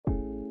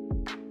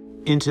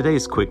In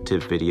today's quick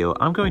tip video,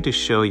 I'm going to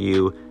show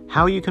you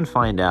how you can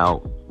find out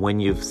when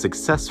you've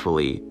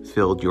successfully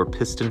filled your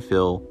piston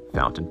fill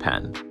fountain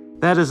pen.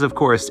 That is, of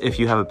course, if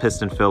you have a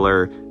piston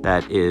filler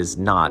that is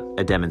not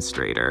a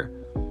demonstrator.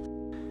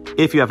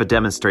 If you have a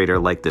demonstrator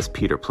like this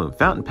Peter Plume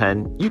fountain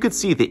pen, you could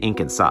see the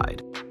ink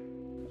inside.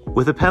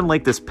 With a pen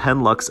like this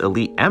Penlux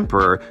Elite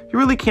Emperor, you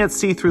really can't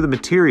see through the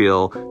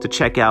material to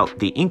check out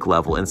the ink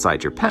level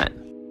inside your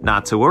pen.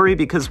 Not to worry,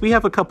 because we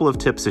have a couple of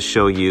tips to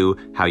show you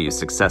how you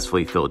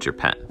successfully filled your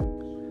pen.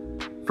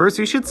 First,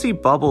 you should see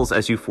bubbles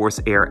as you force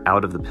air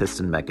out of the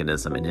piston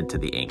mechanism and into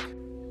the ink.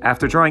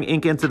 After drawing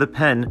ink into the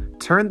pen,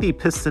 turn the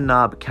piston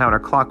knob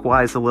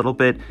counterclockwise a little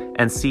bit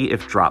and see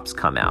if drops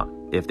come out.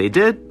 If they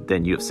did,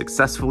 then you have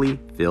successfully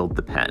filled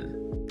the pen.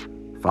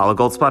 Follow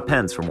Goldspot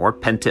Pens for more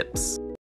pen tips.